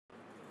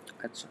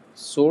Acha.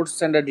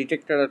 Source and a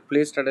detector are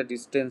placed at a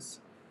distance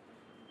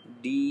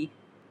d.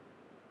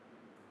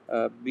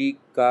 Big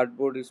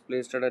cardboard is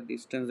placed at a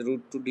distance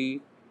root to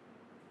d,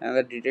 and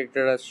the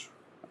detector has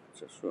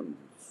shown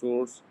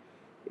source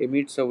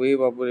emits a wave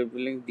of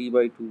wavelength d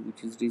by 2,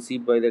 which is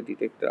received by the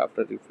detector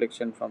after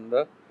reflection from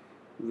the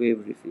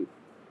wave received.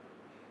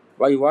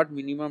 By what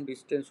minimum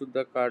distance should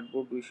the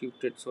cardboard be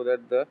shifted so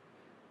that the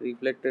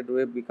reflected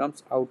wave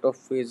becomes out of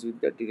phase with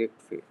the direct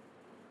wave?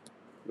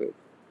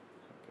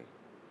 Okay.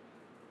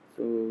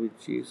 So,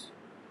 which is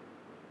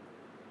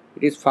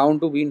it is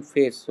found to be in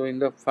phase. So, in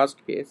the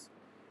first case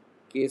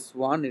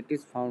 1, it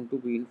is found to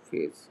be in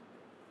phase.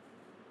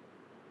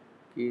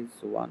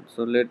 Case 1.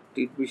 So, let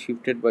it be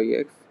shifted by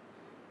x.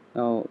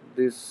 Now,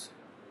 this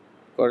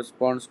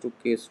corresponds to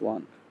case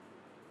 1,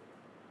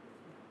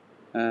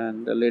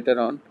 and later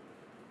on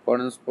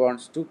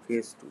corresponds to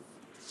case 2.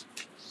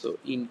 So,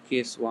 in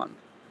case 1,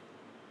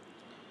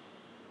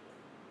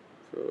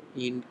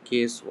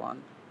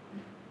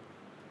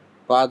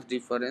 path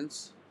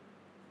difference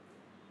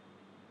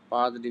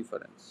path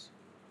difference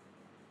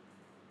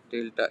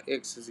delta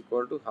x is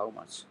equal to how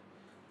much?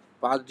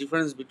 Path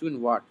difference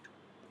between what?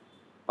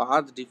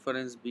 Path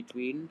difference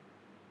between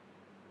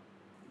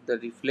the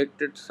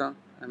reflected sound,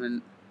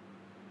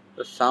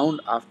 the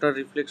sound after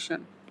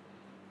reflection,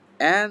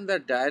 and the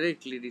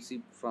directly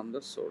received from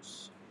the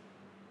source.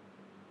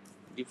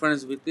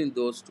 Difference between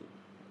those two.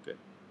 Okay,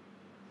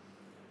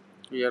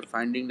 we are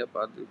finding the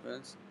path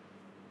difference.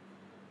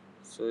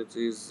 So it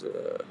is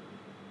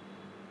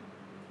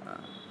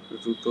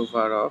root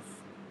over of,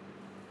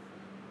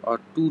 or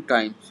 2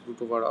 times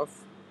root over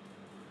of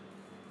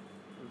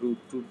root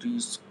 2 d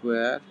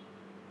square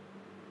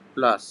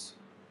plus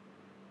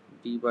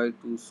d by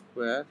 2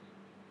 square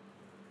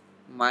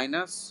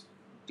minus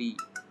d.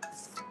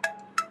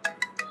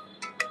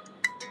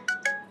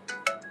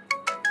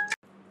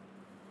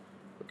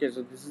 Okay,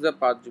 so this is the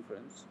path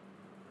difference.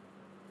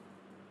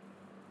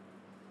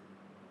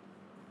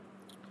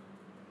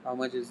 How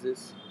much is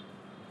this?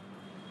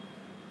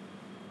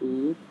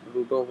 2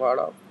 root over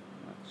of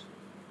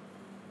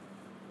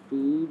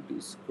 2 d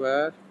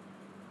square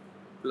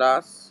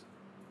plus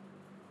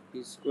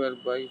d square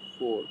by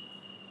 4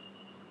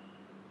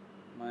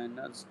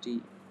 minus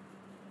d.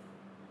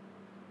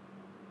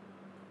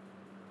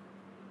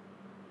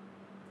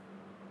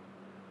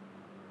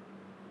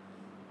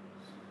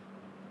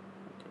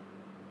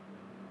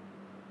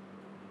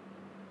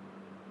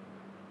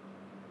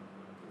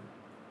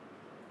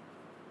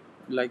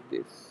 Like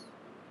this.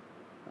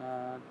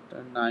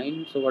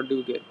 9. So what do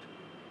you get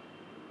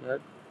here?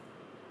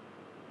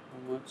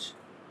 How much?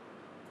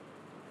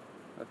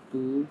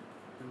 2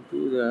 and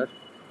 2 there.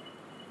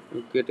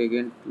 You get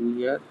again 2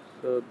 here.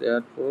 So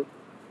therefore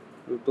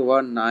root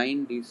over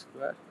 9 d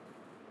square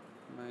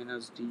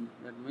minus d.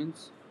 That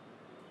means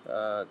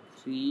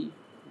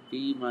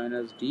 3d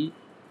minus d.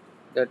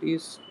 That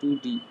is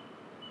 2d.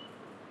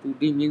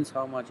 2d means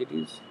how much it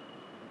is?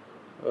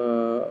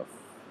 Uh,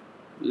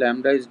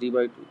 Lambda is d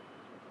by 2.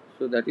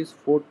 So that is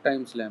 4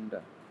 times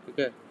lambda.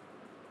 Okay.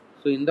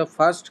 So in the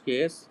first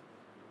case,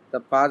 the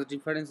path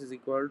difference is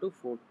equal to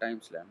 4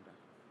 times lambda.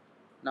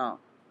 Now,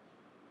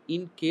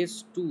 in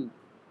case 2,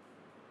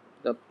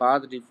 the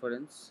path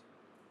difference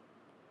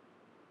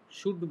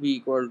should be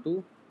equal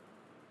to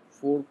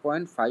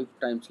 4.5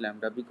 times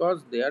lambda,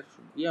 because there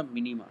should be a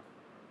minima.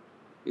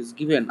 Is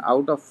given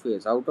out of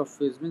phase. Out of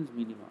phase means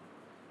minima.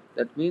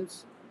 That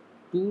means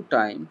 2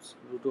 times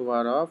root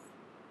over of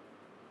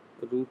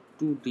root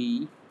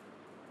 2d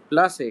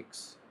plus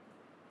x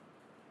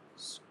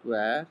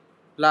square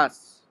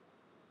plus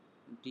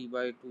d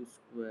by 2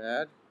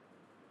 square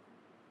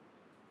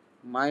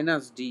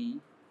minus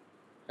d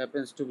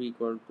happens to be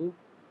equal to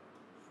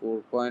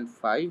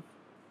 4.5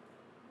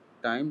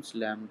 times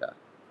lambda.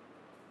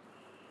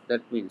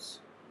 That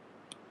means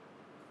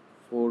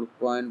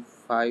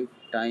 4.5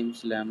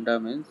 times lambda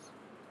means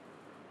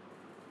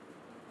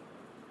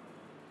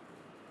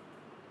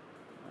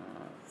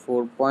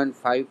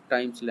 4.5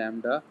 times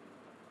lambda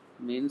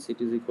means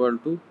it is equal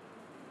to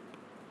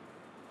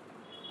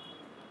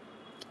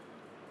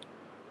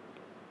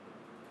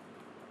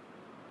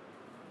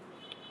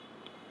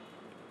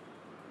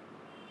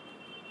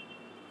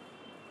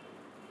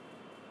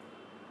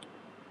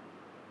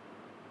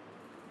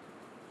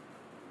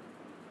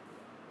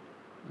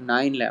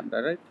 9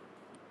 lambda, right?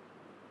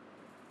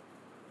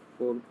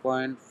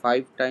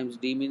 4.5 times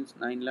d means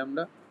 9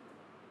 lambda.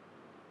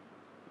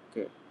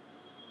 Okay,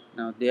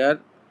 now there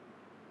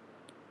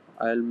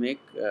I'll make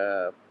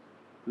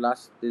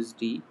plus this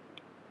d,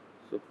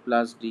 so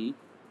plus d,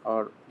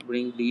 or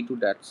bring d to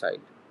that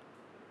side.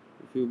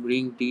 If you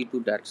bring d to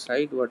that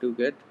side, what you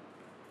get?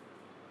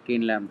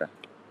 10 lambda.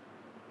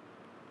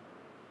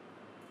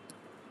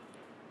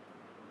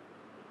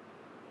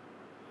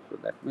 So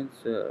that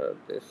means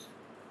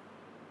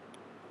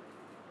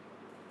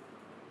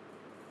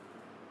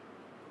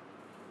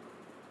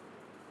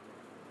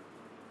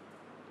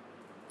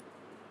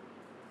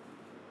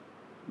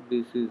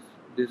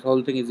this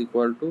whole thing is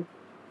equal to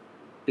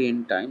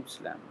 10 times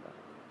lambda.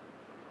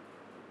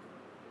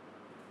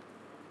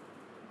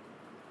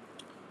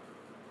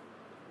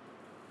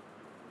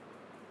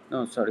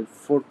 No, sorry,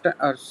 4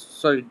 or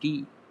sorry,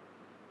 d,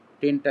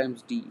 10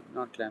 times d,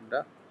 not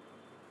lambda.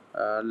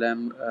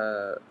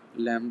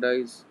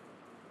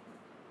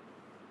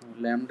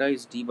 Lambda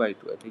is d by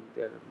 2. I think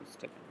they are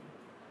mistaken.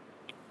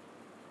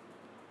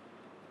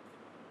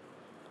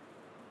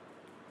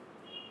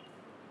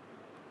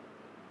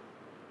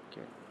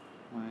 Okay,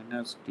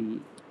 minus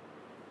d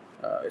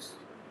is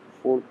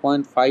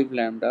 4.5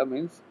 lambda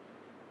means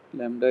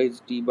lambda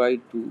is d by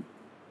 2.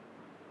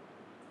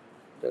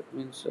 That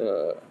means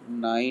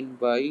 9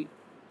 by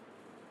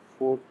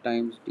 4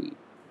 times d.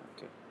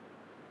 Okay,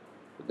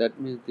 so that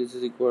means this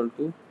is equal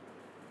to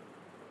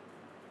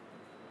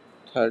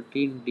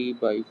 13d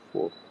by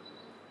 4.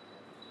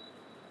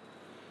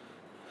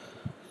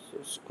 So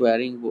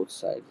squaring both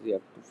sides, we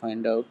have to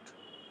find out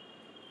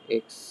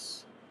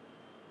x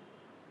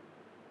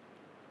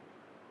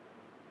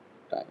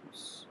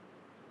times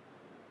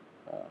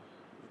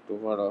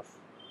root over of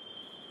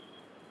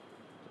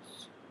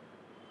this.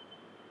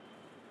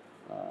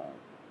 Uh,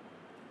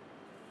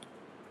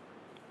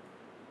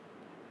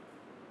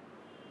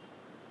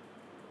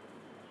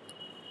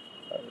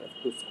 I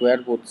have to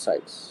square both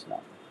sides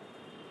now.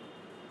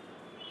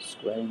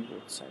 Squaring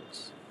both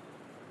sides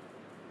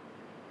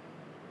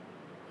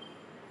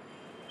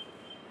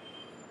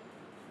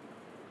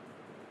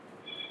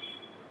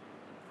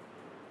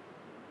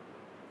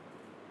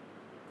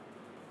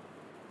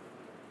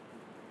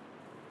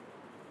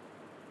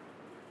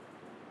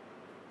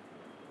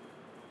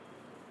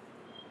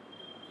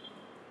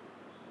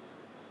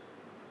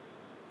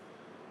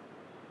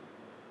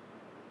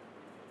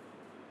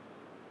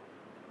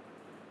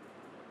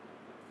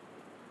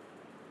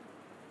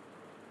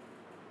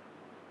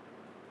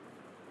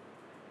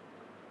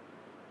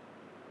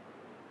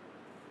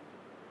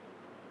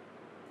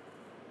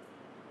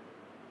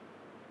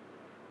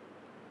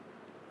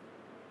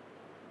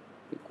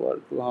equal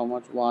to how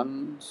much?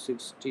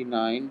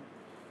 169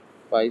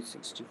 by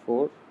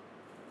 64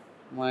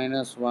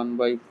 minus 1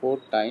 by 4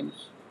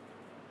 times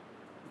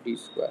d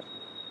square.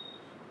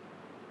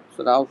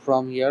 So now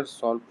from here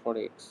solve for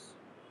x.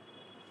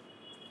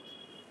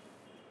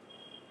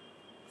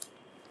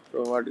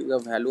 So what is the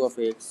value of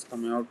x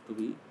coming out to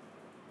be?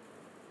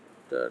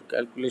 The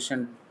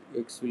calculation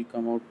x will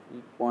come out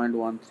to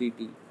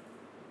 0.13d.